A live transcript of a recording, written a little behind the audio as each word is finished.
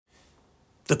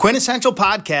The Quintessential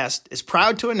Podcast is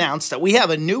proud to announce that we have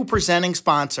a new presenting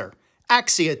sponsor,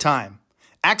 Axia Time.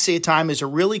 Axia Time is a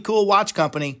really cool watch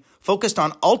company focused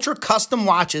on ultra-custom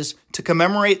watches to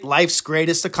commemorate life's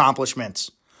greatest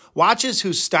accomplishments. Watches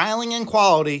whose styling and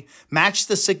quality match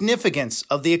the significance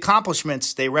of the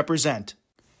accomplishments they represent.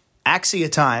 Axia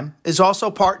Time is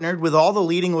also partnered with all the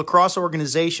leading lacrosse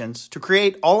organizations to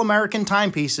create all-American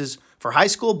timepieces for high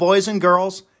school boys and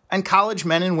girls and college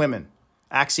men and women.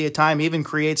 Axia Time even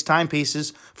creates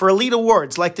timepieces for elite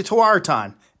awards like the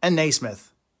Tewaaraton and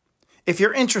Naismith. If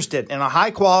you're interested in a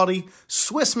high-quality,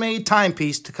 Swiss-made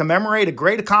timepiece to commemorate a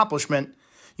great accomplishment,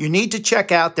 you need to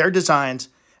check out their designs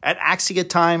at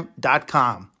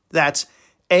axiatime.com. That's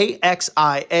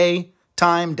A-X-I-A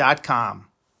time.com.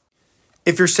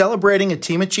 If you're celebrating a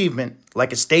team achievement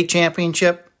like a state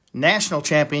championship, national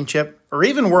championship, or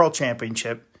even world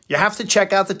championship, you have to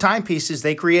check out the timepieces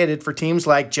they created for teams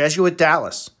like Jesuit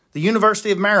Dallas, the University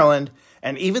of Maryland,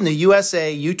 and even the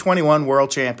USA U21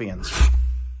 World Champions.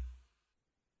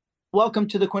 Welcome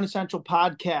to the Quintessential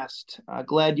Podcast.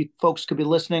 Glad you folks could be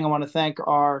listening. I want to thank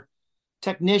our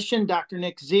technician, Dr.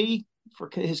 Nick Z, for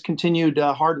his continued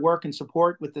hard work and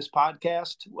support with this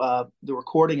podcast, the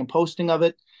recording and posting of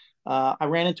it. I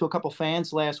ran into a couple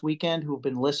fans last weekend who have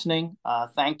been listening.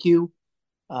 Thank you.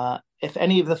 If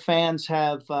any of the fans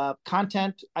have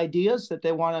content ideas that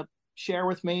they want to share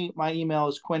with me, my email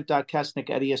is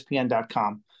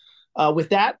quint.kesnick@espn.com. With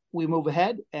that, we move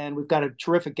ahead, and we've got a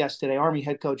terrific guest today, Army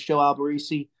head coach Joe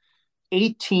Alberici.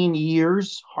 18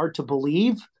 years, hard to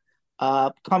believe,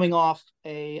 coming off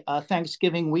a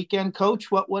Thanksgiving weekend. Coach,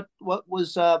 what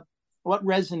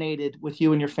resonated with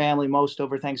you and your family most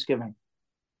over Thanksgiving?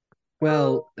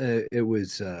 Well, it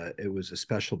was a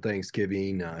special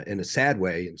Thanksgiving in a sad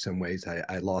way. In some ways,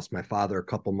 I lost my father a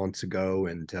couple months ago,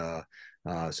 and so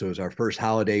it was our first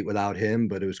holiday without him.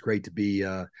 But it was great to be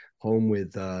home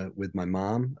with my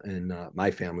mom and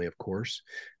my family, of course.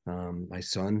 My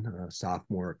son,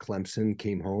 sophomore at Clemson,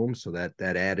 came home, so that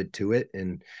added to it,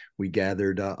 and we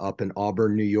gathered up in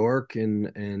Auburn, New York,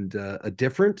 and a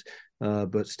different.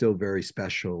 But still very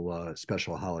special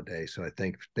holiday. So I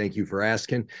thank you for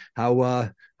asking. How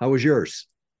was yours?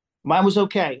 Mine was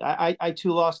okay. I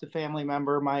too lost a family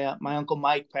member. My Uncle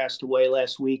Mike passed away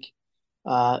last week.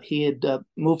 He had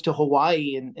moved to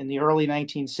Hawaii in the early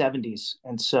 1970s,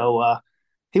 and so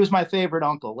he was my favorite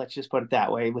uncle. Let's just put it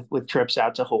that way, with trips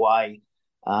out to Hawaii.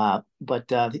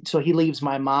 So he leaves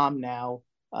my mom now,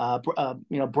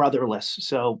 brotherless.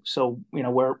 So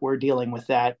we're dealing with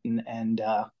that, and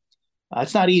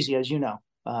it's not easy, as you know.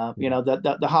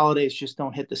 The holidays just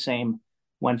don't hit the same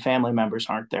when family members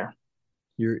aren't there.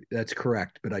 That's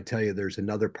correct. But I tell you, there's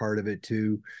another part of it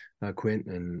too, Quint,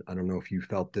 and I don't know if you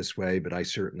felt this way, but I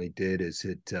certainly did, is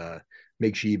it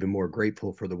makes you even more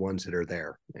grateful for the ones that are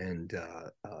there, and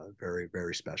very,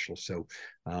 very special. So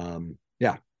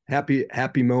yeah,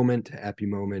 happy moment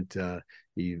to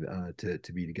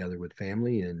be together with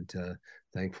family, and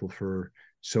thankful for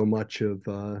so much of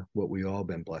what we all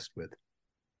been blessed with.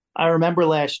 I remember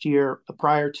last year,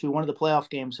 prior to one of the playoff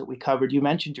games that we covered, you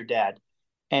mentioned your dad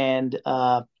and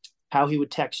how he would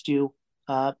text you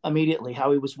immediately,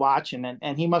 how he was watching.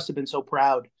 And he must have been so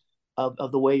proud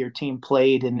of the way your team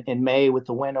played in May with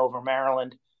the win over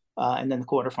Maryland and then the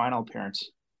quarterfinal appearance.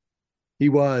 He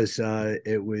was.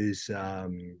 It was.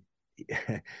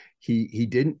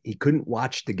 He couldn't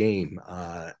watch the game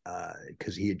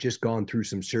because he had just gone through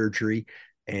some surgery.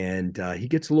 And he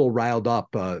gets a little riled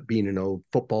up, being an old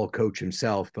football coach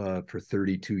himself for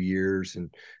 32 years,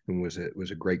 and was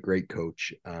a great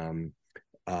coach.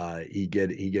 He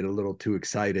get a little too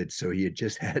excited, so he had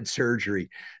just had surgery,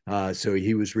 so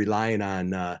he was relying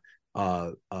on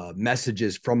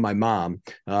messages from my mom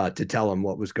to tell him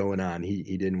what was going on.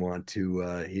 He didn't want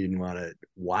to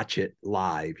watch it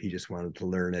live. He just wanted to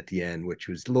learn at the end, which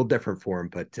was a little different for him.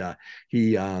 But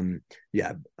he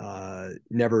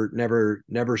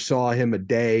never saw him a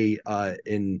day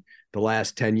in the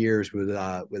last 10 years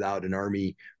without an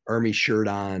Army shirt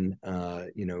on.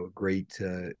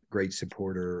 Great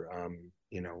supporter.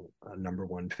 A number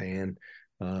one fan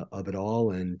of it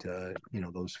all, and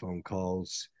those phone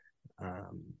calls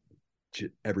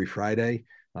every Friday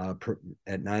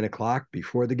at 9:00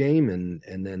 before the game,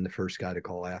 and then the first guy to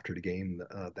call after the game.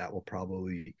 That will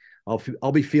probably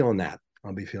I'll be feeling that.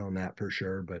 I'll be feeling that for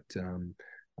sure. But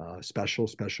special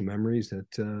memories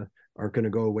that aren't going to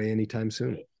go away anytime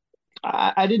soon.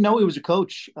 I didn't know he was a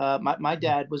coach. My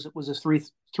dad was a three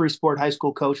sport high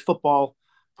school coach, football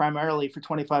primarily, for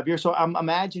 25 years. So I'm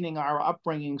imagining our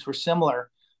upbringings were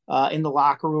similar. In the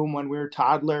locker room when we were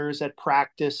toddlers, at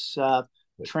practice,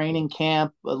 training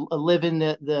camp, living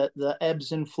the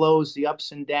ebbs and flows, the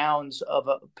ups and downs of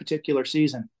a particular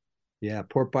season. Yeah,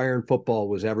 Port Byron football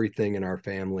was everything in our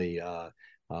family.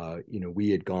 We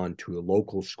had gone to a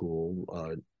local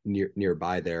school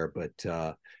nearby there, but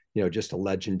just a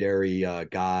legendary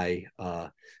guy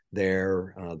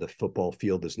there. The football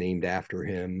field is named after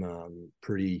him.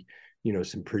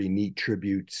 Some pretty neat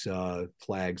tributes,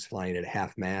 flags flying at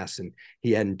half mast, and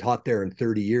he hadn't taught there in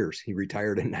 30 years. He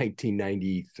retired in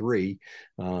 1993,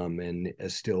 and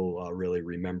is still really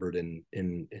remembered in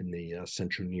the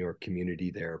Central New York community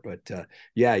there. But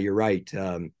yeah, you're right.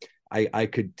 I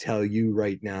could tell you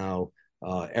right now,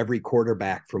 every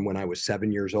quarterback from when I was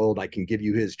 7 years old. I can give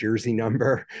you his jersey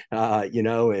number, and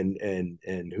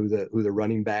who the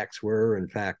running backs were. In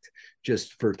fact,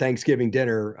 just for Thanksgiving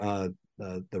dinner,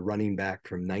 the running back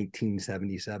from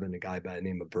 1977, a guy by the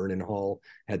name of Vernon Hall,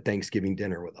 had Thanksgiving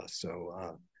dinner with us.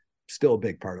 So still a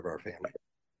big part of our family.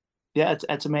 Yeah,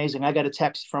 it's amazing. I got a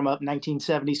text from a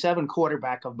 1977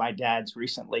 quarterback of my dad's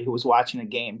recently who was watching a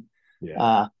game,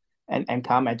 Yeah. And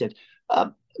commented.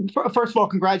 First of all,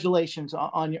 congratulations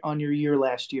on your year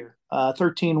last year.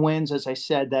 13 wins, as I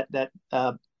said, that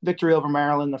victory over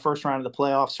Maryland, the first round of the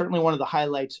playoffs, certainly one of the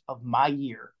highlights of my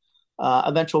year.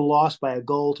 Eventual loss by a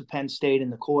goal to Penn State in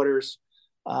the quarters.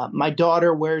 My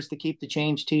daughter wears the Keep the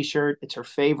Change t-shirt. It's her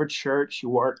favorite shirt. She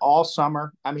wore it all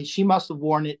summer. I mean, she must have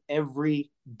worn it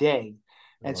every day.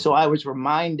 And so I was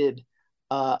reminded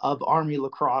of Army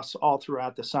lacrosse all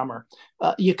throughout the summer.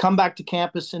 You come back to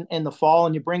campus in the fall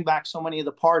and you bring back so many of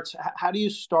the parts. How do you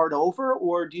start over,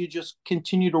 or do you just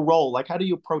continue to roll? Like, how do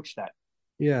you approach that?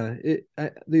 Yeah,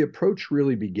 the approach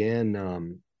really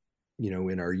began,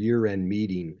 in our year-end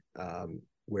meeting,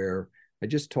 where I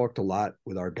just talked a lot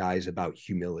with our guys about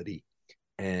humility.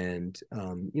 And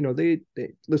they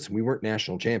listen. We weren't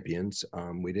national champions.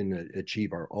 We didn't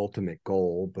achieve our ultimate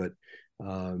goal, but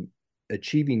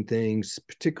achieving things,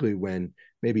 particularly when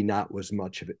maybe not was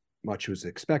much was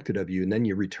expected of you, and then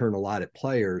you return a lot at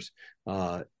players.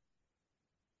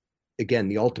 Again,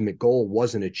 the ultimate goal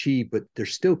wasn't achieved, but there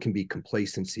still can be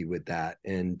complacency with that.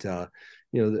 And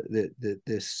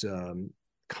this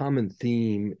common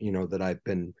theme, that I've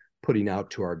been putting out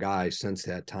to our guys since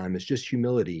that time is just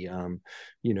humility.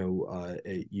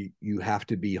 You have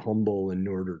to be humble in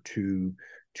order to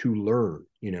learn,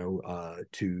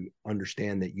 to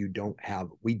understand that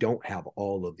we don't have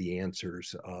all of the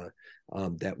answers,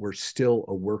 that we're still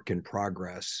a work in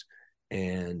progress.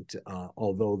 And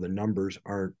although the numbers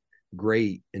aren't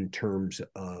great in terms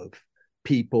of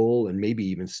people and maybe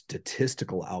even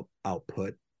statistical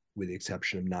output, with the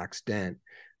exception of Knox Dent,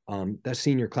 that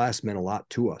senior class meant a lot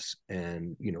to us.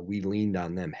 And, we leaned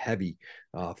on them heavy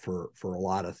for a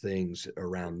lot of things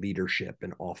around leadership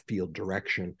and off-field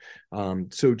direction.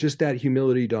 So just that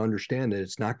humility to understand that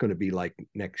it's not going to be like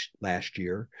last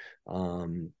year.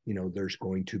 There's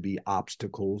going to be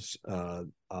obstacles.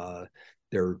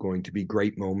 There are going to be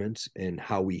great moments, and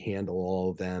how we handle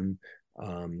all of them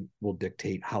will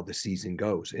dictate how the season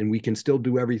goes. And we can still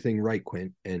do everything right,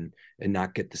 Quint, and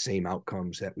not get the same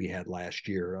outcomes that we had last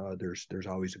year. There's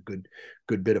always a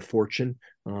good bit of fortune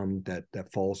that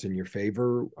falls in your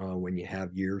favor when you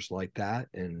have years like that.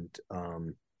 And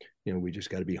we just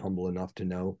got to be humble enough to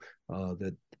know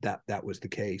that was the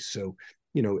case. So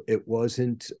it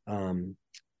wasn't.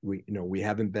 We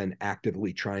haven't been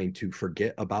actively trying to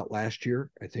forget about last year.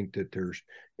 I think that there's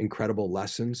incredible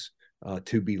lessons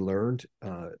to be learned,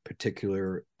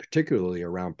 particularly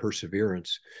around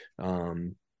perseverance,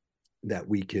 that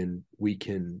we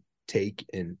can take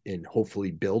and hopefully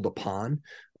build upon.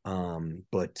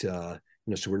 So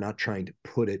we're not trying to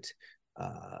put it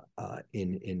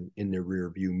in the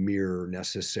rear view mirror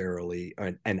necessarily,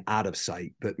 and out of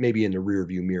sight, but maybe in the rear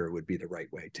view mirror would be the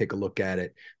right way. Take a look at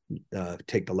it,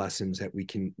 take the lessons that we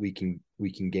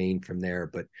can gain from there,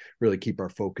 but really keep our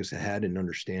focus ahead and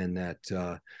understand that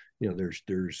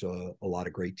there's a lot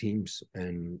of great teams,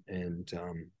 and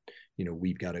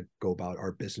we've got to go about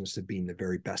our business of being the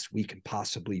very best we can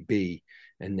possibly be,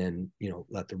 and then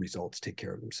let the results take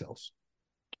care of themselves.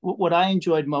 What I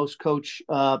enjoyed most, Coach,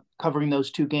 covering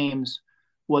those two games,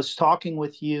 was talking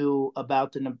with you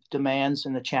about the demands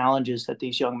and the challenges that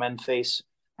these young men face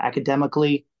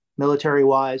academically,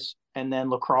 military-wise, and then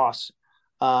lacrosse.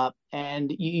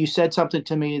 And you said something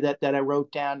to me that I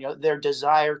wrote down. Their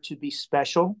desire to be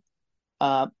special,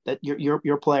 that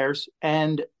your players,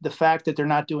 and the fact that they're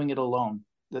not doing it alone.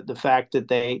 The fact that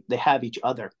they have each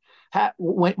other.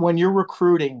 When you're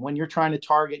recruiting, when you're trying to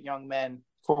target young men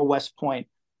for West Point,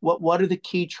 what are the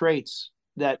key traits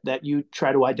that you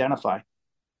try to identify?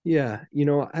 Yeah,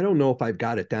 I don't know if I've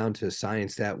got it down to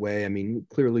science that way. I mean,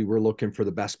 clearly we're looking for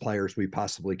the best players we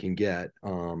possibly can get.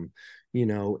 And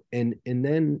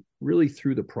then really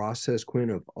through the process,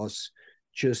 Quinn, of us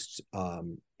just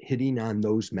hitting on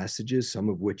those messages, some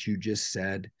of which you just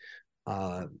said,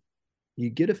 uh, you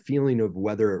get a feeling of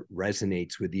whether it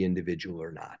resonates with the individual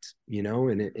or not,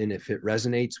 and if it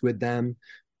resonates with them,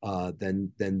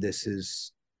 then this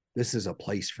is a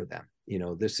place for them.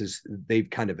 This is they've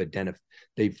kind of identified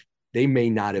they may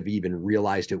not have even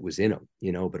realized it was in them,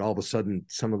 but all of a sudden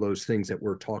some of those things that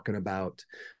we're talking about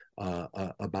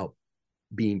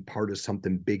being part of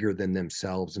something bigger than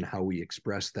themselves and how we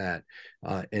express that,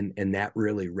 and that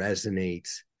really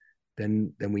resonates,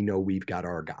 then we know we've got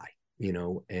our guy,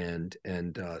 and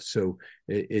so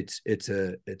it's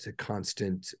a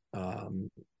constant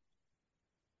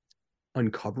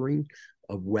uncovering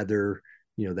of whether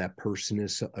that person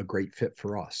is a great fit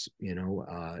for us, and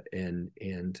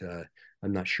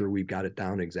I'm not sure we've got it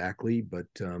down exactly, but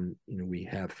we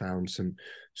have found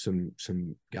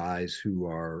some guys who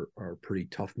are pretty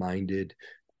tough minded,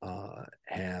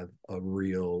 have a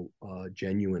real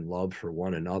genuine love for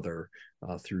one another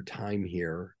through time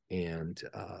here, and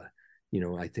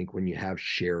I think when you have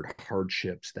shared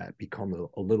hardships, that become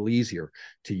a little easier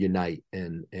to unite,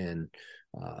 and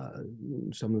uh,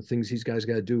 some of the things these guys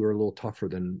got to do are a little tougher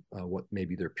than what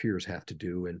maybe their peers have to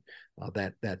do, and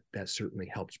that certainly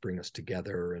helps bring us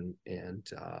together, and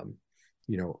a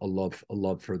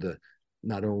love for the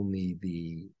not only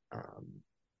the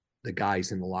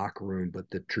guys in the locker room, but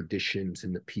the traditions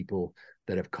and the people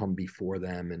that have come before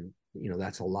them. And,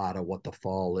 that's a lot of what the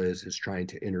fall is trying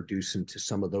to introduce them to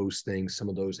some of those things, some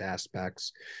of those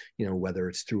aspects, whether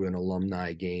it's through an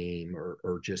alumni game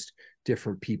or just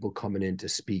different people coming in to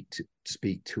speak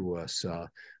to us. A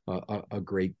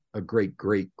great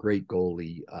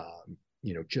goalie,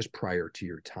 just prior to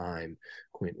your time,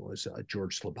 Quint, was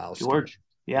George Slabowski. George.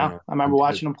 Yeah, I remember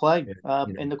watching him play you know,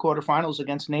 in the quarterfinals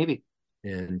against Navy.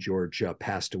 and George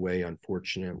passed away,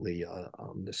 unfortunately,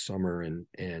 this summer, and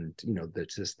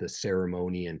that's just the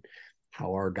ceremony and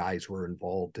how our guys were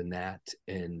involved in that,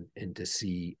 and to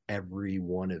see every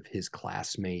one of his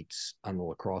classmates on the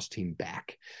lacrosse team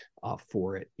back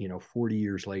for it, 40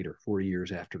 years later, 40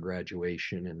 years after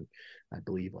graduation, and I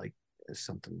believe like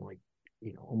something like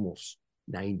almost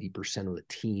 90% of the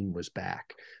team was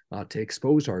back to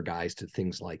expose our guys to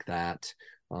things like that,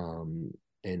 and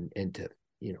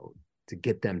to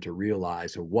get them to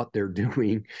realize what they're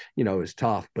doing, is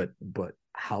tough, but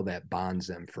how that bonds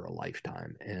them for a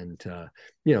lifetime. And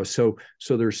so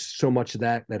there's so much of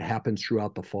that happens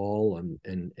throughout the fall,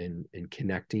 and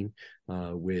connecting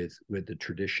with the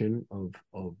tradition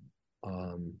of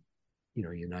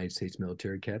United States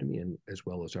Military Academy, and as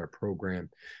well as our program,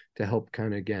 to help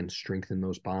kind of again strengthen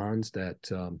those bonds that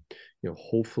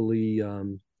hopefully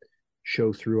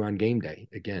show through on game day.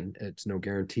 Again, it's no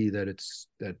guarantee that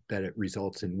it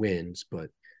results in wins, but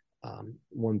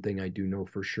one thing I do know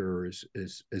for sure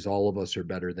is all of us are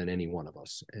better than any one of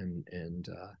us, and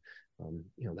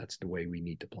that's the way we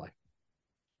need to play.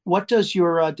 What does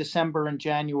your December and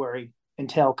January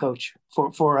entail, Coach,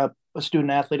 for a student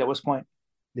athlete at West Point?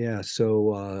 Yeah,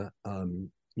 so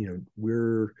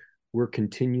we're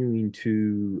continuing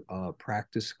to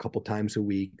practice a couple times a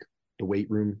week. The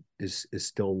weight room is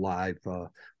still live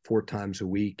 4 times a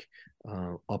week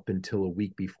up until a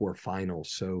week before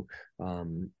finals. So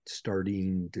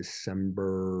starting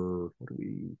December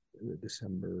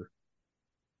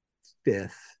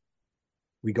 5th,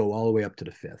 we go all the way up to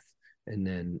the 5th, and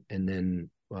then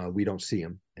we don't see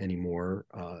them anymore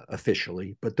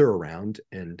officially, but they're around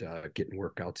and getting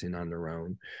workouts in on their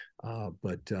own.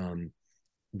 But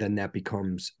then that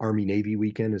becomes Army Navy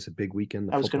weekend is a big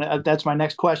weekend. That's my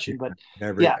next question, but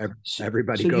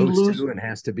everybody so you goes lose to and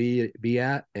has to be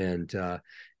at, and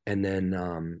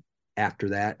then after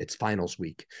that it's finals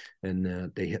week,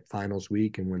 and they hit finals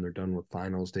week, and when they're done with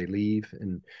finals they leave,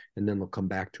 and then they'll come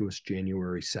back to us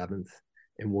January 7th,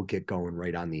 and we'll get going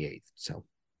right on the 8th. So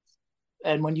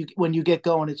and when you get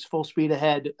going, it's full speed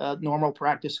ahead, normal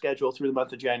practice schedule through the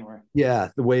month of January. Yeah,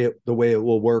 the way it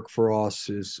will work for us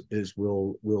is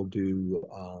we'll do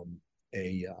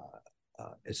a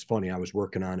it's funny, I was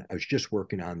just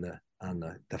working on the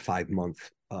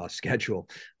 5-month schedule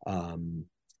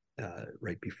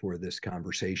right before this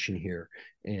conversation here,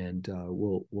 and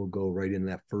we'll go right into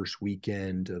that first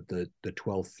weekend of the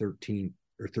 12th, 13th,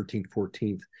 or 13th,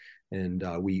 14th, and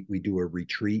we do a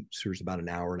retreat. So there's about an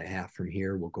hour and a half from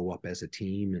here. We'll go up as a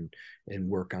team and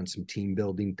work on some team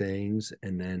building things,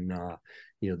 and then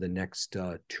the next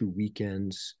 2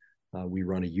 weekends We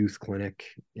run a youth clinic.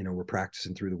 We're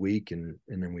practicing through the week, and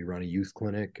then we run a youth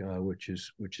clinic, which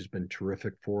has been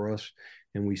terrific for us.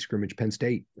 And we scrimmage Penn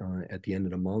State at the end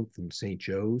of the month in St.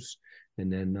 Joe's,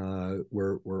 and then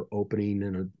we're opening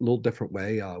in a little different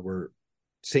way. We're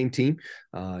same team,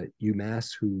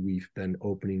 UMass, who we've been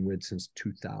opening with since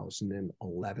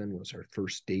 2011 was our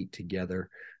first date together.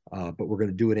 But we're going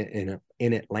to do it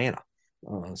in Atlanta.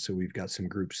 So we've got some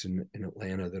groups in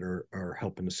Atlanta that are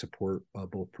helping to support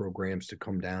both programs to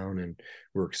come down, and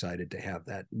we're excited to have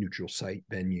that neutral site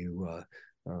venue,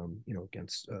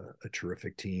 against a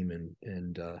terrific team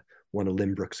and one of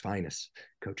Lynbrook's finest,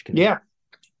 Coach Canella. Yeah,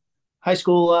 high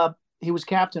school. He was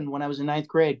captain when I was in ninth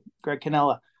grade. Greg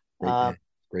Canella. Great man.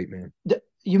 Great man.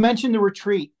 You mentioned the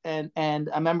retreat, and I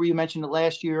remember you mentioned it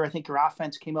last year. I think your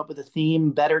offense came up with a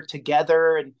theme, better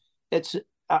together, and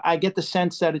I get the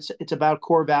sense that it's about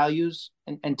core values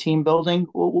and team building.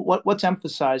 What's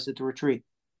emphasized at the retreat?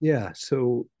 Yeah,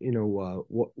 so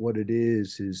what it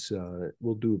is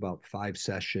we'll do about 5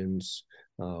 sessions,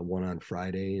 one on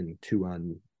Friday and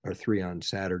 3 on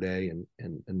Saturday,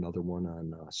 and another one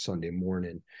on Sunday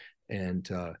morning,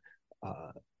 and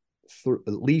at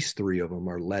least 3 of them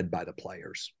are led by the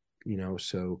players.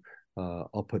 So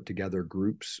I'll put together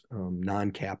groups,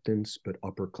 non-captains but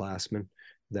upperclassmen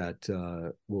that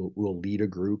will lead a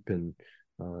group, and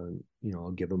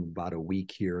I'll give them about a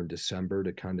week here in December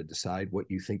to kind of decide what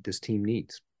you think this team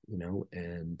needs,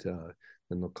 and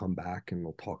then they'll come back and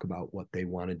they'll talk about what they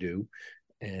want to do,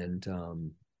 and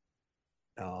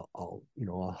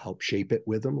I'll help shape it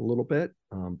with them a little bit,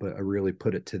 but I really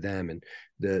put it to them, and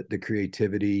the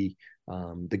creativity,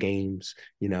 the games,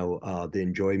 the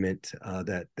enjoyment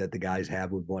that the guys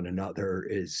have with one another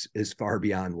is far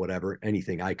beyond whatever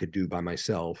anything I could do by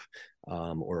myself,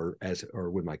 or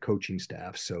with my coaching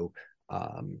staff. So,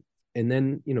 and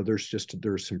then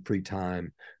there's some free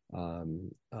time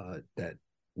that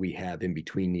we have in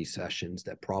between these sessions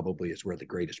that probably is where the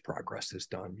greatest progress is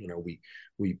done.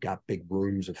 We've got big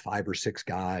rooms of 5 or 6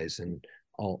 guys, and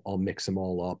I'll mix them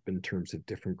all up in terms of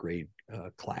different grade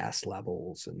class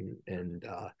levels, and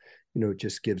it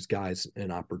just gives guys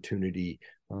an opportunity,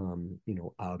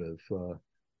 out of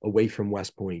away from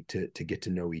West Point to get to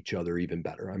know each other even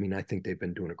better. I mean, I think they've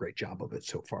been doing a great job of it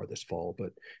so far this fall,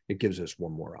 but it gives us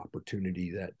one more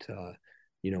opportunity that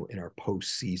in our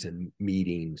postseason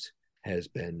meetings has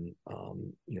been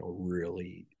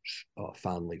really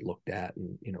fondly looked at,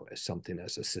 and as something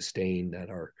as a sustain that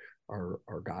our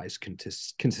guys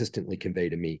consistently convey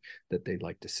to me that they'd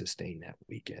like to sustain that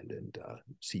weekend, and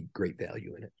see great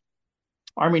value in it.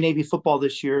 Army Navy football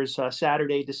this year is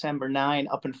Saturday, December 9,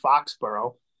 up in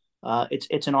Foxborough.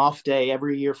 It's an off day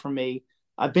every year for me.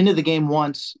 I've been to the game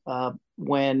once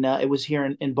when it was here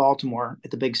in Baltimore at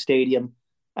the big stadium.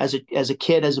 As a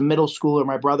kid, as a middle schooler,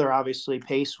 my brother, obviously,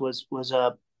 Pace was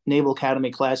a Naval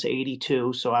Academy class of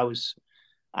 82. So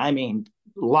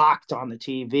locked on the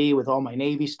TV with all my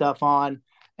Navy stuff on.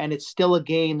 And it's still a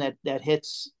game that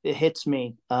hits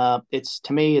me. I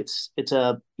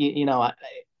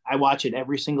watch it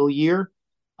every single year,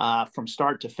 from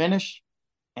start to finish.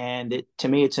 And to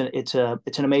me, it's an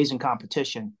amazing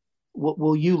competition.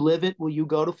 Will you live it? Will you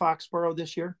go to Foxborough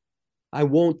this year? I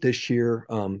won't this year.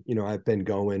 I've been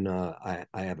going. I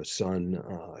have a son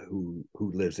who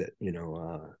lives it.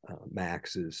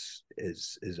 Max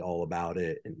is all about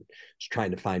it, and is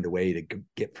trying to find a way to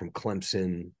get from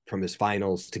Clemson from his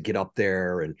finals to get up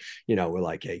there. And we're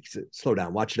like, hey, slow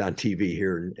down, watch it on TV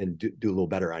here, and do a little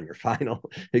better on your final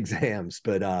exams.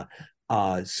 But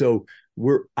so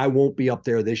I won't be up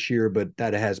there this year, but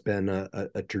that has been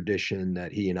a tradition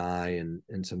that he and I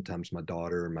and sometimes my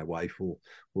daughter and my wife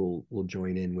will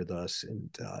join in with us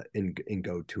and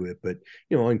go to it. But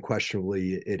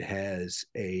unquestionably, it has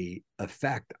a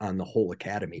effect on the whole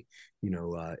academy.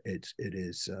 It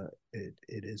is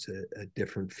a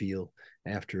different feel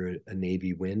after a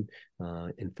Navy win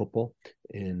in football,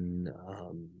 and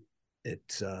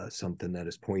it's something that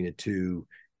is pointed to.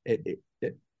 It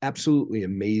absolutely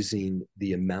amazing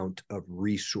the amount of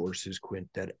resources, Quint,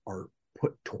 that are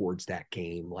put towards that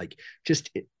game. Like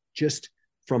just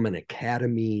from an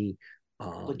academy,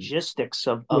 logistics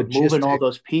of moving all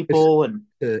those people, and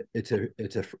it's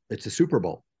a Super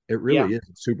Bowl. It really is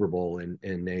a Super Bowl,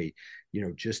 and they,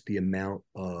 just the amount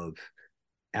of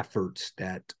efforts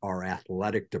that our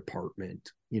athletic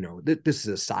department, this is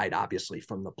aside obviously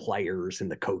from the players and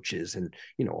the coaches and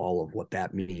all of what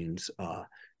that means.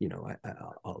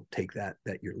 I'll take that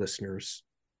your listeners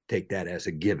take that as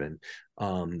a given,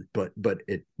 but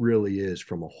it really is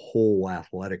from a whole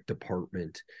athletic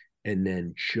department, and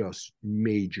then just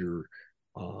major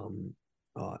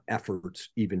efforts,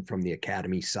 even from the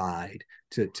academy side,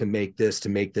 to make this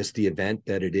the event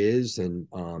that it is. And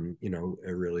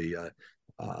it really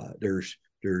there's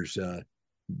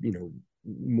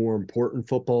more important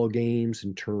football games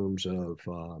in terms of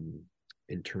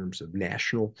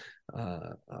national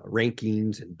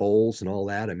rankings and bowls and all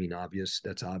that. I mean,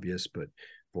 that's obvious, but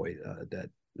boy, that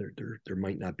there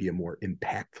might not be a more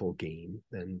impactful game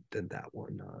than that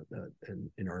one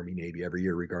in Army Navy every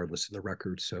year, regardless of the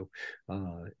record. So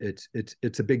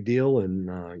it's a big deal, and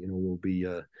we'll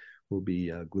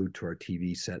be glued to our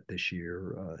TV set this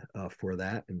year for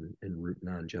that, and rooting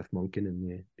on Jeff Monken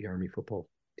and the Army football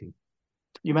team.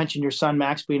 You mentioned your son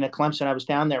Max being at Clemson. I was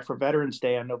down there for Veterans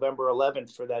Day on November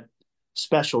 11th for that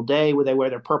special day where they wear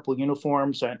their purple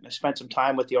uniforms. And I spent some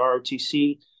time with the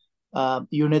ROTC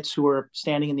units who were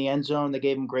standing in the end zone. They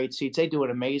gave them great seats. They do an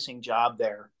amazing job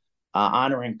there,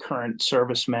 honoring current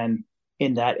servicemen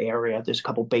in that area. There's a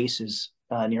couple bases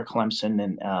near Clemson,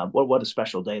 and what a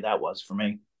special day that was for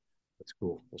me. That's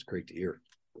cool. That's great to hear.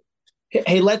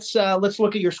 Hey, let's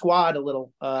look at your squad a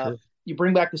little. Sure. You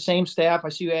bring back the same staff. I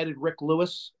see you added Rick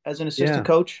Lewis as an assistant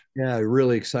coach. Yeah,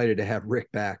 really excited to have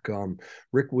Rick back.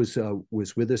 Rick was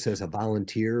with us as a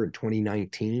volunteer in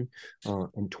 2019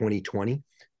 and 2020,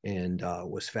 and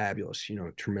was fabulous.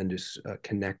 Tremendous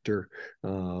connector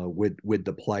with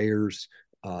the players.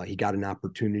 He got an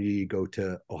opportunity to go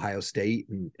to Ohio State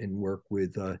and work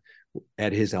with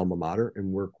at his alma mater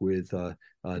and work with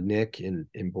Nick,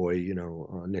 and boy,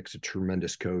 Nick's a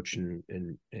tremendous coach,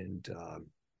 and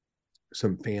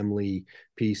some family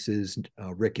pieces.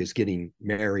 Rick is getting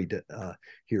married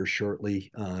here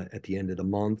shortly at the end of the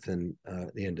month, and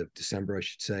the end of December, I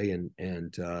should say.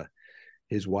 And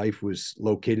his wife was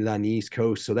located on the East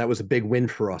Coast, so that was a big win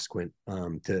for us, Quint,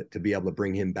 to be able to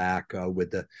bring him back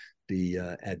with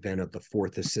the advent of the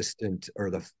fourth assistant or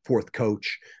the fourth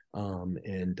coach.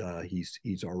 And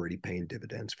he's already paying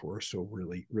dividends for us. So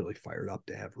really, really fired up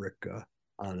to have Rick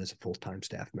on as a full-time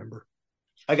staff member.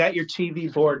 I got your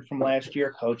TV board from last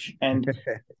year, Coach, and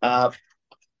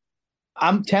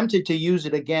I'm tempted to use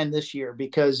it again this year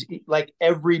because, like,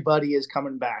 everybody is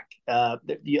coming back. I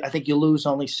think you lose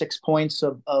only 6 points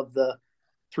of the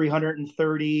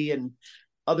 330, and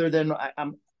other than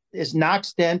is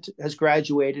Knox Dent has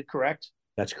graduated, correct?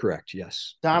 That's correct.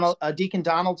 Yes. Deacon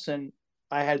Donaldson,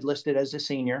 I had listed as a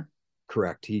senior.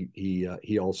 Correct.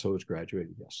 He also has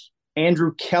graduated. Yes.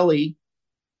 Andrew Kelly,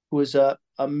 who was a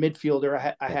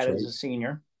midfielder, I had as a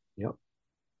senior. Yep.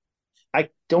 I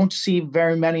don't see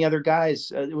very many other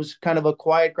guys. It was kind of a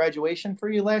quiet graduation for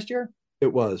you last year.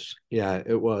 It was, yeah,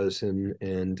 it was,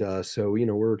 and so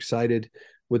we're excited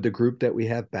with the group that we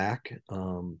have back.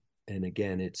 And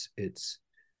again, it's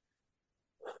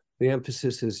the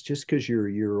emphasis is just because you're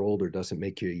a year older doesn't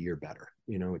make you a year better.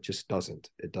 It just doesn't.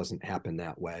 It doesn't happen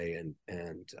that way,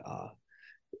 and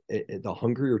the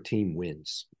hungrier team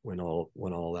wins when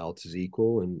all else is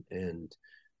equal. And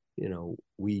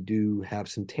we do have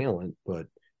some talent, but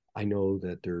I know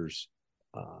that there's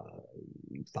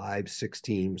 5-6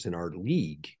 teams in our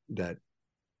league that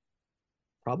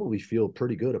probably feel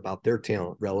pretty good about their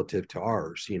talent relative to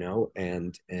ours,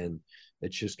 and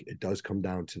it does come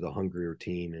down to the hungrier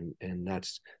team, and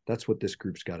that's what this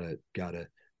group's got to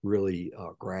really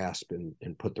grasp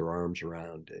and put their arms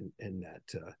around, and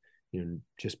that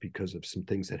just because of some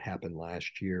things that happened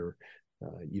last year,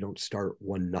 you don't start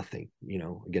 1-0,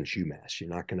 against UMass. You're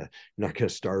not gonna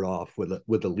start off with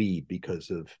a lead because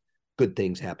of good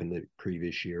things happened the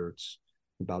previous year. It's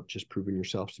about just proving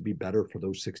yourselves to be better for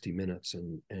those 60 minutes,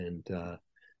 and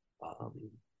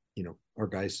our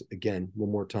guys, again,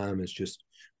 one more time, is just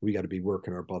we got to be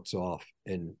working our butts off,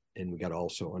 and we got to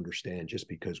also understand just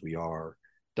because we are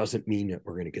doesn't mean that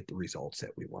we're going to get the results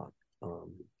that we want.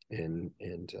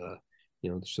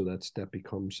 So that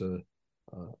becomes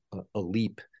a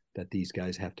leap that these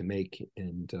guys have to make.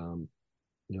 And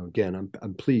again,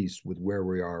 I'm pleased with where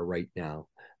we are right now,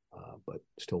 but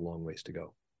still a long ways to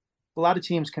go. A lot of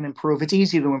teams can improve. It's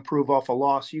easy to improve off a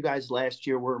loss. You guys last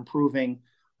year were improving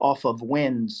off of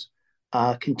wins,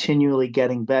 continually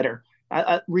getting better.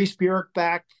 Reese Burek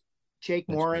back, Jake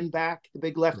Morin back, the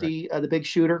big lefty, the big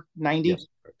shooter, 90. Yes,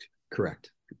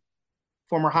 correct.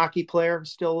 Former hockey player,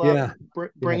 still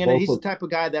bringing it. He's the type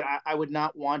of guy that I would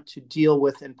not want to deal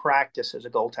with in practice as a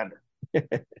goaltender.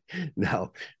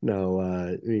 No.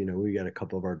 We got a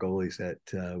couple of our goalies that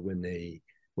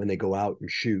when they go out and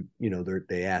shoot,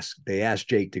 they ask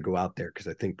Jake to go out there, because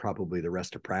I think probably the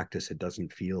rest of practice it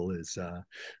doesn't feel as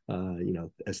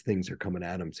things are coming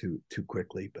at him too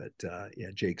quickly. But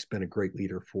Jake's been a great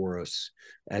leader for us,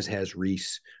 as has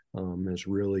Reese. Has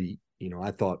really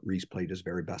I thought Reese played his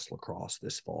very best lacrosse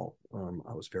this fall.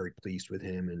 I was very pleased with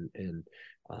him and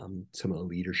some of the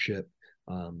leadership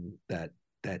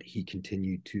that he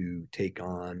continued to take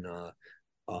on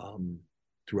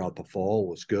throughout the fall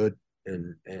was good.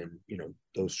 And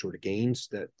those sort of gains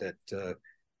that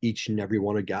each and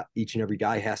every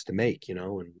guy has to make,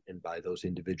 and by those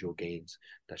individual gains,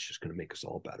 that's just going to make us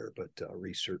all better. But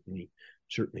Reese certainly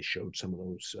showed some of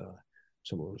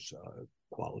those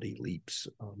quality leaps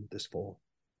this fall.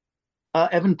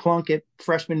 Evan Plunkett,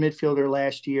 freshman midfielder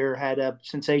last year, had a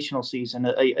sensational season,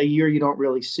 a year you don't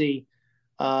really see.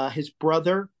 His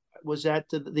brother was at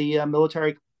the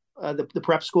military, the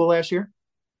prep school last year.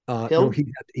 No,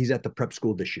 he's at the prep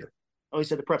school this year. Oh,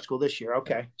 he's at the prep school this year.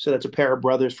 Okay, so that's a pair of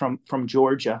brothers from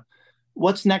Georgia.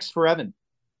 What's next for Evan?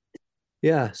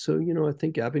 Yeah, so I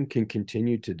think Evan can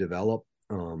continue to develop,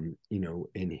 in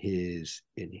his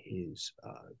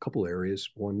couple areas.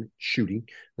 One, shooting.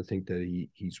 I think that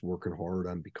he's working hard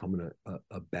on becoming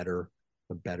a better,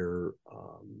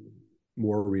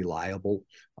 more reliable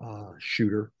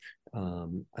shooter.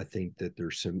 I think that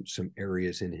there's some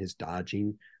areas in his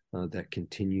dodging that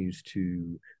continues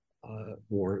to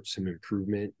warrant some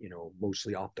improvement.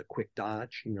 Mostly off the quick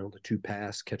dodge. The two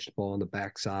pass, catch the ball on the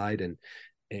backside, and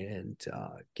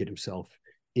get himself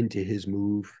into his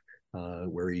move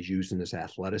where he's using his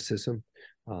athleticism.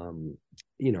 And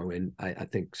I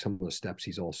think some of the steps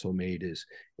he's also made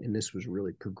and this was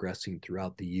really progressing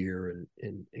throughout the year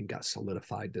and got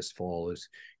solidified this fall, is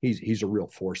he's a real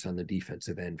force on the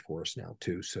defensive end for us now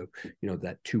too. So,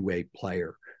 that two-way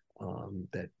player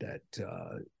that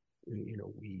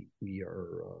we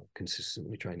are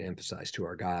consistently trying to emphasize to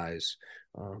our guys.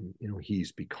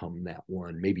 He's become that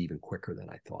one, maybe even quicker than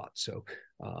I thought. So,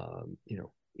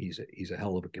 he's a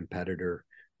hell of a competitor,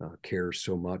 cares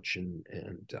so much, and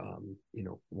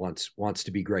wants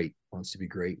to be great, and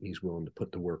he's willing to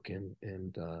put the work in,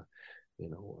 and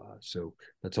so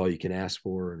that's all you can ask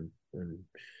for, and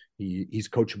he's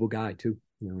a coachable guy too.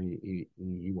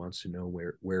 He wants to know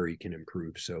where he can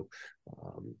improve. So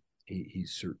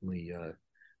he's certainly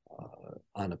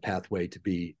on a pathway to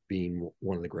being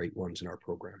one of the great ones in our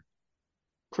program.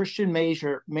 Christian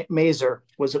Mazer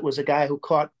was a guy who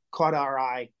caught our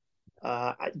eye.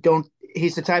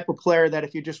 He's the type of player that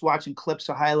if you're just watching clips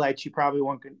or highlights, you probably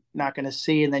not going to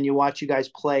see, and then you watch you guys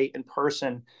play in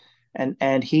person,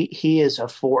 and he is a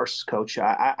force, Coach.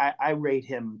 I rate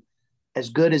him as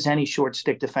good as any short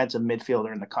stick defensive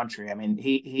midfielder in the country. I mean,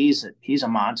 he's a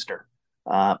monster.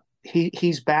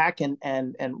 He's back, and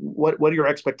what are your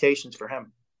expectations for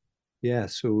him? Yeah,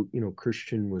 so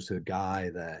Christian was a guy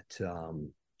that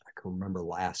I can remember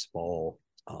last fall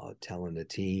telling the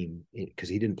team, because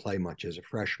he didn't play much as a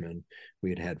freshman.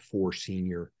 We had 4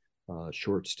 senior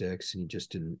short sticks, and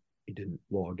he didn't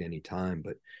log any time.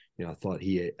 But I thought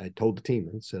I told the team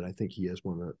and said I think he has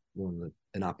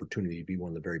an opportunity to be one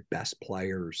of the very best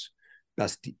players,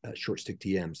 best short stick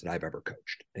DMs that I've ever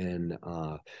coached, and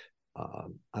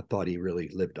I thought he really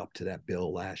lived up to that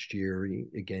bill last year.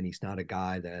 He's not a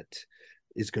guy that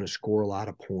is going to score a lot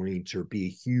of points or be a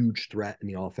huge threat in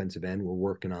the offensive end. We're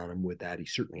working on him with that. He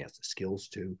certainly has the skills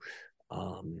to.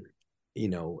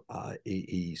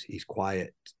 He's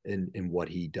quiet in what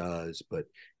he does, but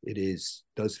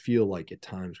does feel like at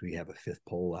times we have a fifth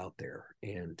pole out there.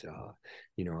 And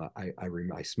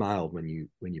I smiled when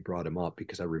you brought him up,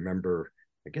 because I remember,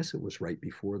 I guess it was right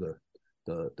before the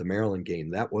Maryland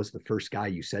game. That was the first guy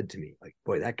you said to me, like,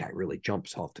 boy, that guy really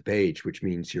jumps off the page, which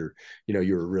means you're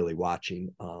really watching,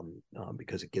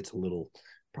 because it gets a little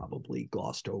probably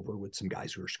glossed over with some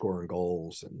guys who are scoring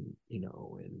goals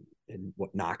and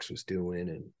what Knox was doing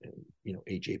and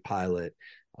AJ Pilot.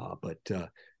 But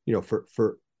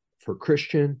for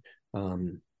Christian,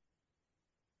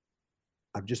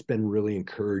 I've just been really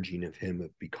encouraging of him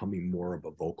of becoming more of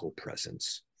a vocal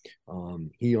presence.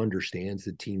 He understands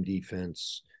the team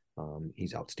defense.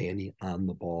 He's outstanding on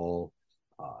the ball.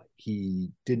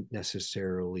 He didn't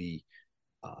necessarily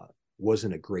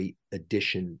wasn't a great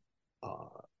addition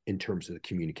in terms of the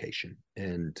communication.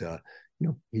 And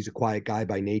he's a quiet guy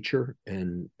by nature,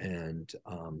 and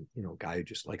guy who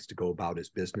just likes to go about his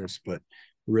business. But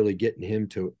really getting him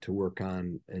to work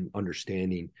on and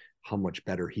understanding how much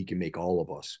better he can make all of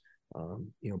us.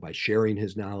 By sharing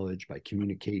his knowledge, by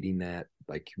communicating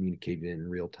in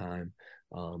real time,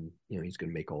 he's going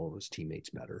to make all of his teammates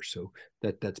better. So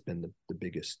that's been the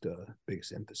biggest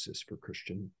emphasis for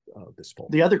Christian this fall.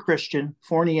 The other Christian,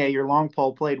 Fournier, your long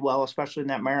pole, played well, especially in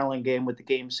that Maryland game with the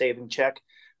game-saving check.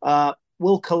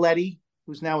 Will Coletti,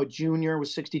 who's now a junior,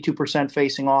 was 62%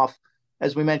 facing off.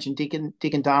 As we mentioned,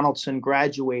 Deacon Donaldson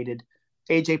graduated.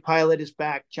 AJ Pilot is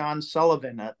back. John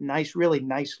Sullivan, a nice, really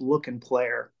nice looking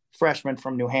player, freshman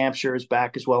from New Hampshire, is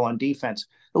back as well on defense.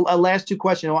 The last two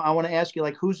questions I want to ask you,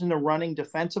 like who's in the running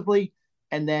defensively,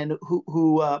 and then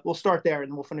who we'll start there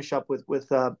and we'll finish up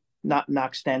with not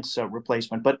Knox Dent's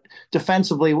replacement, but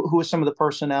defensively, who are some of the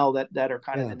personnel that are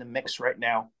kind of Yeah. in the mix right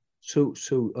now? So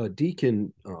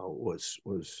Deacon was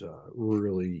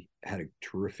really had a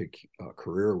terrific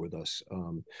career with us.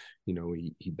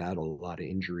 He battled a lot of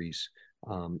injuries,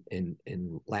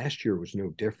 and last year was no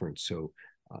different. So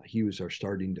he was our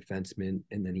starting defenseman,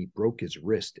 and then he broke his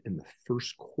wrist in the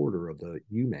first quarter of the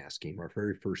UMass game, our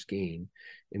very first game,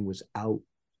 and was out.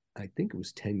 I think it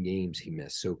was 10 games he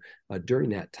missed. So during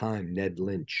that time, Ned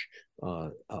Lynch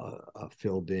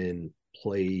filled in,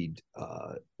 played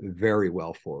very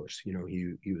well for us.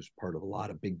 He was part of a lot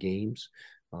of big games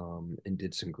and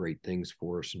did some great things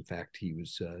for us. In fact, he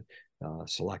was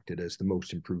selected as the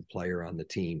most improved player on the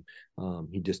team.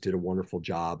 He just did a wonderful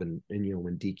job. And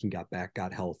when Deacon got back,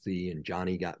 got healthy, and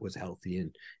Johnny was healthy,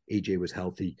 and AJ was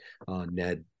healthy,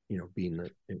 Ned, being the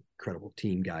incredible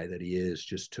team guy that he is,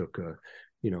 just took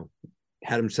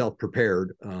had himself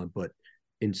prepared, but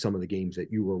in some of the games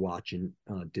that you were watching,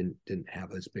 didn't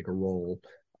have as big a role.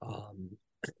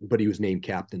 But he was named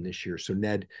captain this year. So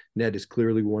Ned is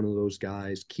clearly one of those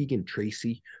guys. Keegan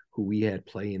Tracy, who we had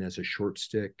playing as a short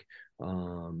stick,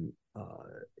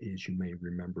 as you may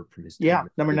remember from his time.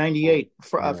 Number 98,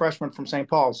 freshman from St.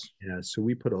 Paul's. Yeah, so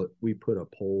we put a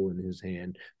pole in his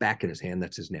hand, back in his hand.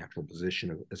 That's his natural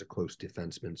position as a close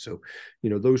defenseman. So,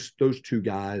 those two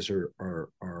guys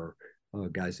are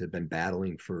guys that have been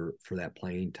battling for that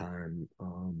playing time.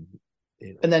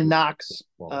 And then Knox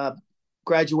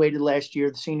graduated last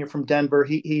year, the senior from Denver.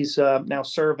 He's now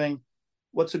serving.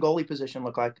 What's the goalie position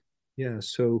look like? Yeah,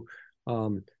 so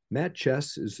Matt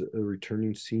Chess is a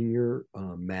returning senior.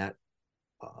 Matt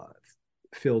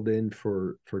filled in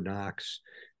for Knox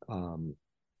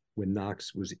when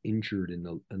Knox was injured in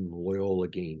the Loyola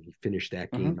game. He finished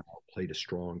that game out, played a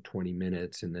strong 20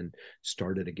 minutes, and then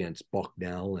started against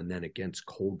Bucknell and then against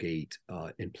Colgate,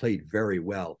 and played very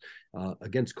well.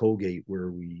 Against Colgate,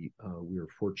 where we were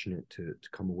fortunate to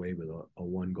come away with a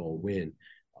 1-goal win.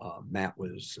 Matt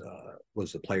was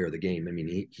the player of the game. I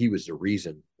mean, he was the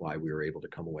reason why we were able to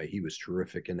come away. He was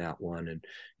terrific in that one. And,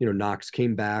 Knox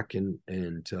came back and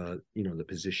the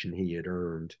position he had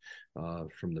earned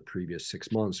from the previous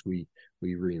 6 months, we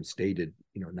reinstated,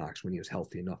 Knox when he was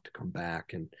healthy enough to come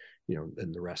back. And,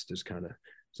 then the rest is kind of,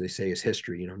 as they say, is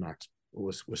history. Knox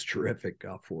was terrific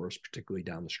for us, particularly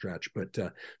down the stretch. But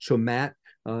so Matt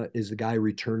is the guy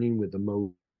returning with the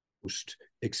most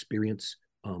experience.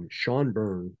 Sean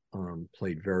Byrne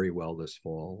played very well this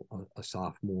fall, a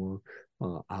sophomore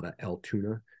out of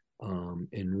Altoona,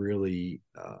 and really,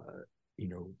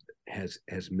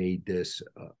 has made this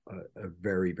a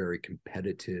very, very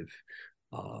competitive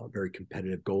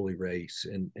goalie race.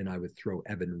 And I would throw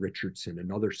Evan Richardson,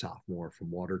 another sophomore from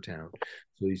Watertown.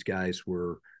 So these guys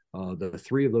were. The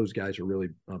three of those guys are really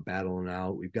battling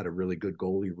out. We've got a really good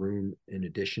goalie room in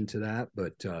addition to that,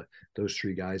 but those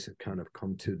three guys have kind of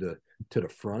come to the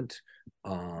front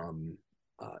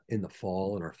in the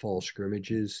fall in our fall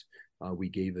scrimmages. We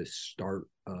gave a start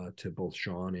to both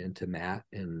Sean and to Matt,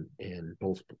 and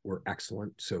both were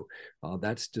excellent. So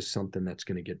that's just something that's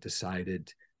going to get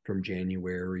decided from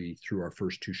January through our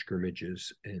first two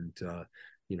scrimmages, and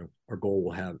our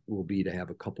goal will be to have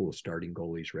a couple of starting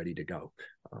goalies ready to go.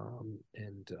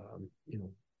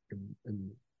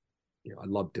 I'd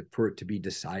love for it to be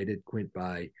decided, Quint,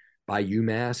 by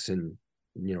UMass, and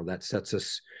that sets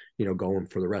us going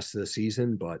for the rest of the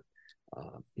season. But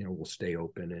we'll stay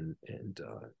open, and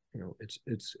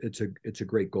it's a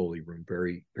great goalie room,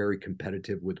 very, very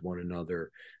competitive with one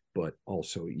another, but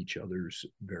also each other's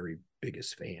very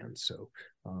biggest fans. So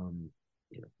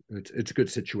it's a good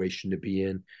situation to be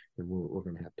in, and we're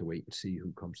going to have to wait and see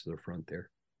who comes to the front there.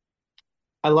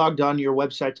 I logged on to your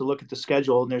website to look at the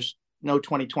schedule, and there's no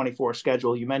 2024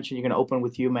 schedule. You mentioned you're going to open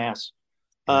with UMass.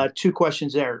 Two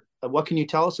questions there. What can you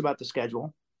tell us about the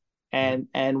schedule, and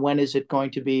when is it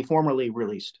going to be formally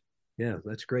released? Yeah,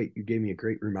 that's great. You gave me a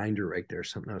great reminder right there.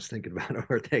 Something I was thinking about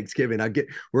over Thanksgiving.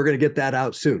 We're going to get that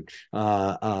out soon.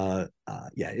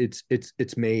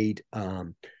 It's made.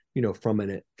 From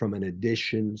an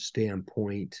addition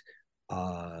standpoint,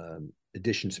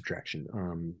 addition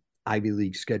subtraction. Ivy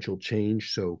League schedule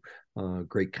change, so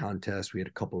great contest. We had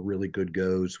a couple of really good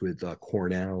goes with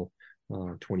Cornell.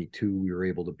 22, we were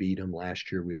able to beat them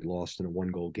last year. We lost in a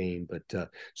 1-goal game, but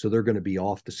so they're going to be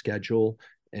off the schedule,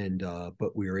 and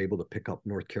but we were able to pick up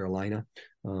North Carolina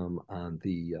on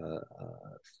the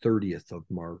 30th of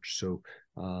March. So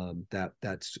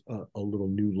that's a little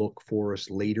new look for us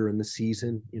later in the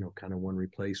season. Kind of one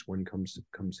replace, one comes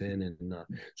in, and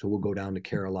so we'll go down to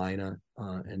Carolina,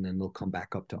 and then they'll come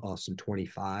back up to us in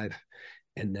 25,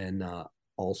 and then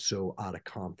also out of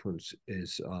conference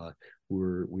is we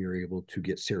were able to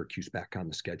get Syracuse back on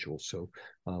the schedule. So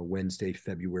Wednesday,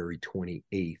 February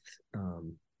 28th,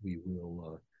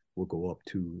 we'll go up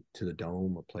to the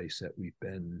Dome, a place that we've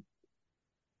been.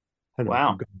 I don't know.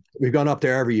 Wow. We've gone up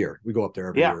there every year. We go up there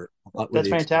every Yeah. year. That's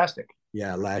fantastic.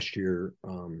 Yeah, last year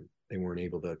they weren't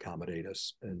able to accommodate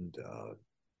us, and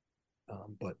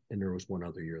there was one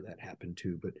other year that happened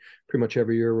too. But pretty much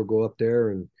every year we'll go up there,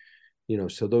 and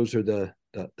so those are the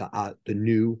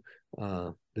new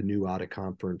out of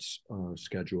conference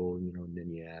schedule. And then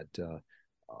you add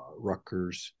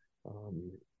Rutgers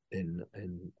and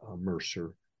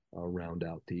Mercer round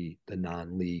out the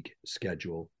non-league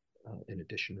schedule. In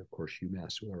addition, of course,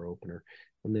 UMass with our opener,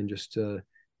 and then just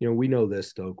we know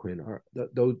this though, Quinn.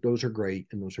 Those are great,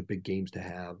 and those are big games to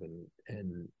have,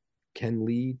 and can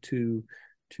lead to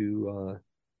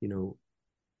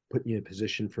putting you in a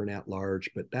position for an at-large,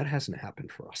 but that hasn't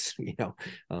happened for us.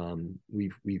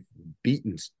 We've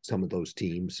beaten some of those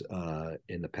teams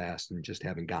in the past and just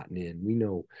haven't gotten in. We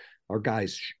know our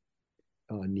guys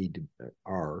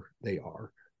they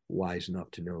are wise enough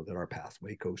to know that our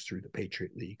pathway goes through the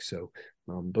Patriot League. So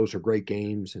those are great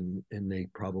games, and they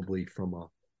probably from a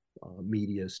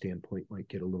media standpoint might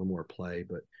get a little more play,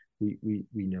 but we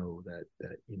know that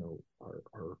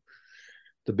our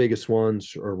the biggest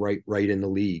ones are right in the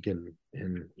league, and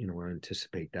I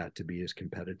anticipate that to be as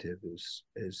competitive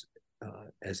as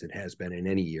it has been in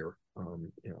any year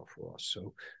for us.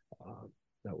 So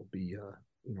that will be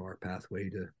our pathway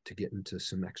to get into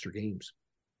some extra games.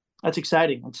 That's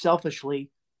exciting. And selfishly,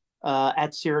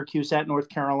 at Syracuse, at North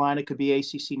Carolina, could be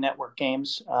ACC network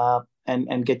games,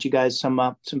 and get you guys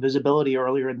some visibility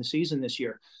earlier in the season this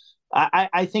year.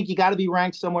 I think you got to be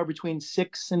ranked somewhere between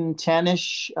 6 and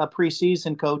 10-ish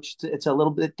preseason, Coach. It's a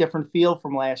little bit different feel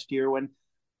from last year when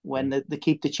the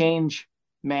keep the change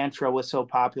mantra was so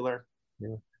popular.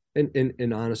 Yeah,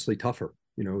 and honestly tougher.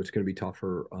 It's going to be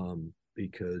tougher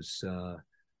because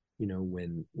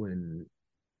when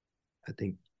I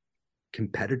think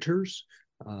competitors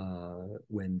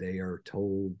when they are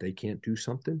told they can't do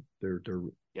something, their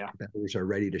competitors are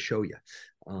ready to show you,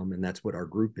 and that's what our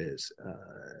group is.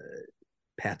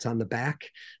 Pats on the back,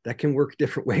 that can work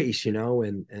different ways,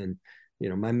 and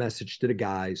my message to the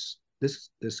guys, this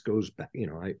goes back.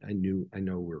 I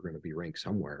know we're going to be ranked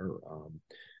somewhere.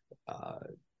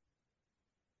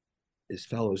 As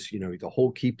fellows, the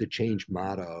whole keep the change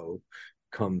motto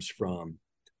comes from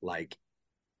like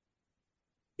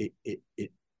it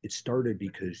started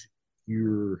because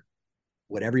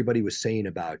what everybody was saying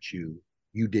about you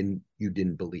didn't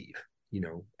believe.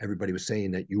 Everybody was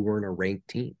saying that you weren't a ranked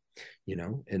team,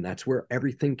 and that's where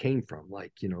everything came from.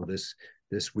 Like,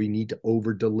 this we need to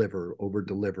over deliver,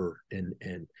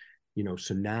 and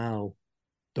so now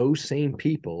those same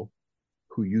people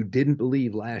who you didn't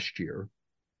believe last year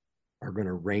are going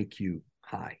to rank you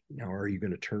high. Now, are you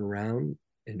going to turn around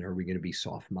and are we going to be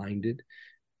soft-minded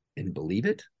and believe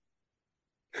it?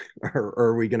 Or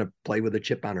are we going to play with a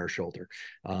chip on our shoulder?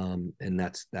 And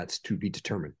that's to be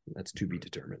determined. That's to be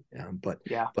determined. But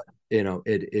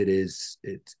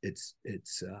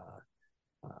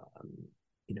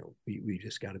we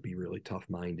just got to be really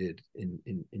tough-minded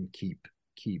and keep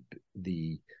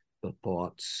the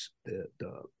thoughts,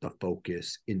 the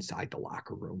focus inside the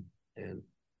locker room. And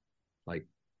like,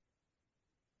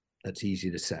 that's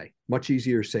easy to say, much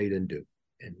easier to say than do.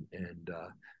 And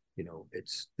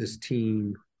it's this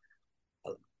team,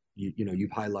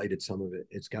 you've highlighted some of it.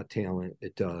 It's got talent.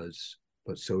 It does.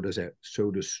 But so does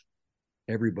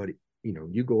everybody.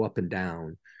 You go up and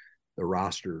down the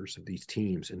rosters of these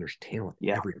teams and there's talent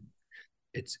everywhere.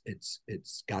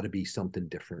 It's got to be something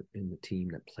different in the team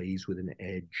that plays with an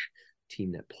edge,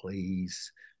 team that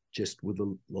plays just with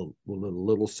a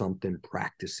little something,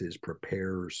 practices,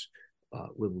 prepares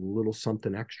with a little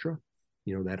something extra.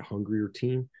 That hungrier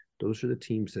team. Those are the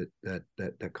teams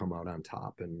that come out on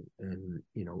top, and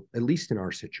at least in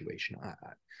our situation,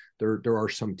 there are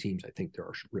some teams I think there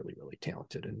are really, really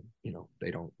talented, and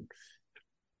they don't.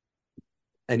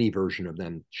 Any version of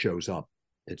them shows up,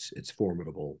 it's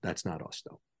formidable. That's not us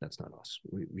though. That's not us.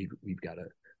 We've got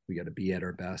to be at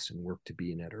our best and work to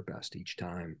be at our best each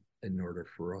time in order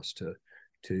for us to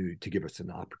give us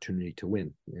an opportunity to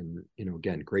win. And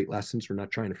again, great lessons. We're not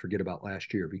trying to forget about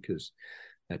last year because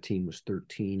that team was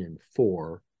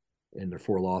 13-4 and their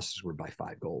 4 losses were by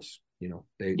 5 goals.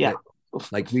 Yeah.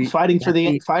 Like fighting for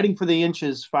the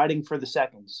inches, fighting for the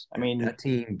seconds. I mean, that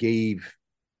team gave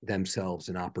themselves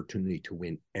an opportunity to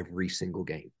win every single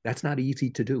game. That's not easy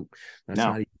to do. There's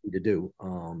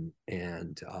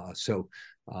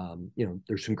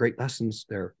some great lessons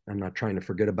there. I'm not trying to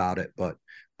forget about it, but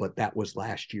that was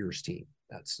last year's team.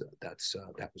 That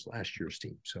was last year's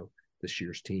team. So this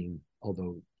year's team,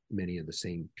 although many of the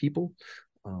same people,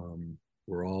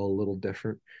 we're all a little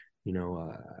different.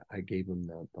 I gave them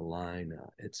the line.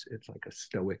 It's like a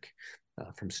stoic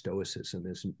from stoicism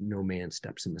is no man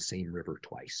steps in the same river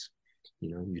twice.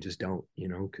 You just don't,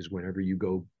 because whenever you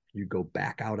go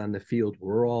back out on the field,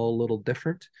 we're all a little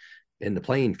different, and the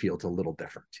playing field's a little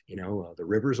different. The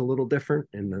river's a little different,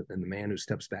 and the man who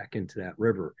steps back into that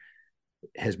river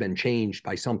has been changed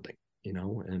by something.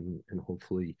 And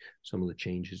hopefully some of the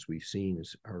changes we've seen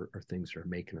are things that are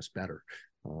making us better,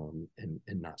 and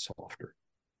not softer.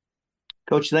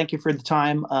 Coach, thank you for the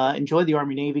time. Enjoy the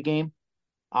Army-Navy game.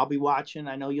 I'll be watching.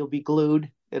 I know you'll be glued.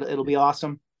 It'll be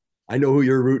awesome. I know who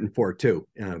you're rooting for too,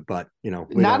 but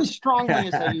not as strongly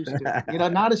as I used to.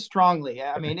 Not as strongly.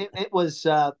 I mean, it was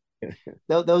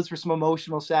those were some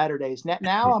emotional Saturdays.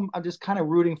 Now I'm just kind of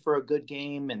rooting for a good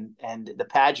game and the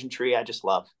pageantry. I just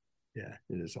love. Yeah,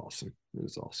 it is awesome. It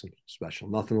is awesome. Special.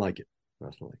 Nothing like it.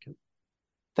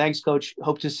 Thanks, Coach.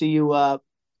 Hope to see you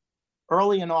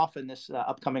early and often this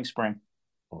upcoming spring.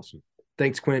 Awesome.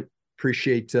 Thanks, Quint.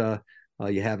 Appreciate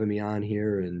you having me on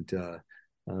here, and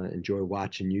enjoy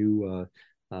watching you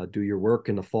do your work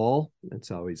in the fall.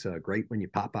 It's always great when you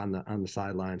pop on the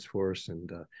sidelines for us, and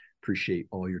appreciate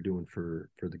all you're doing for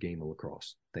the game of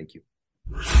lacrosse. Thank you.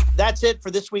 That's it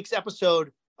for this week's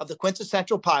episode of the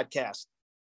Quintessential Podcast.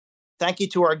 Thank you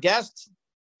to our guests.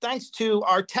 Thanks to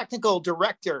our technical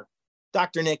director,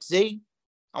 Dr. Nick Z.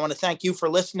 I want to thank you for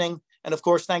listening. And of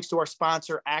course, thanks to our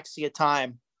sponsor, Axia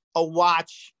Time. A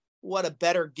watch, what a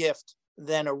better gift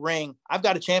than a ring. I've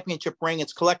got a championship ring.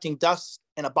 It's collecting dust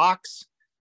in a box.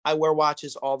 I wear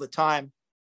watches all the time.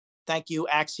 Thank you,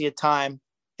 Axia Time.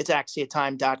 It's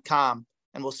axiatime.com,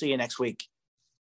 and we'll see you next week.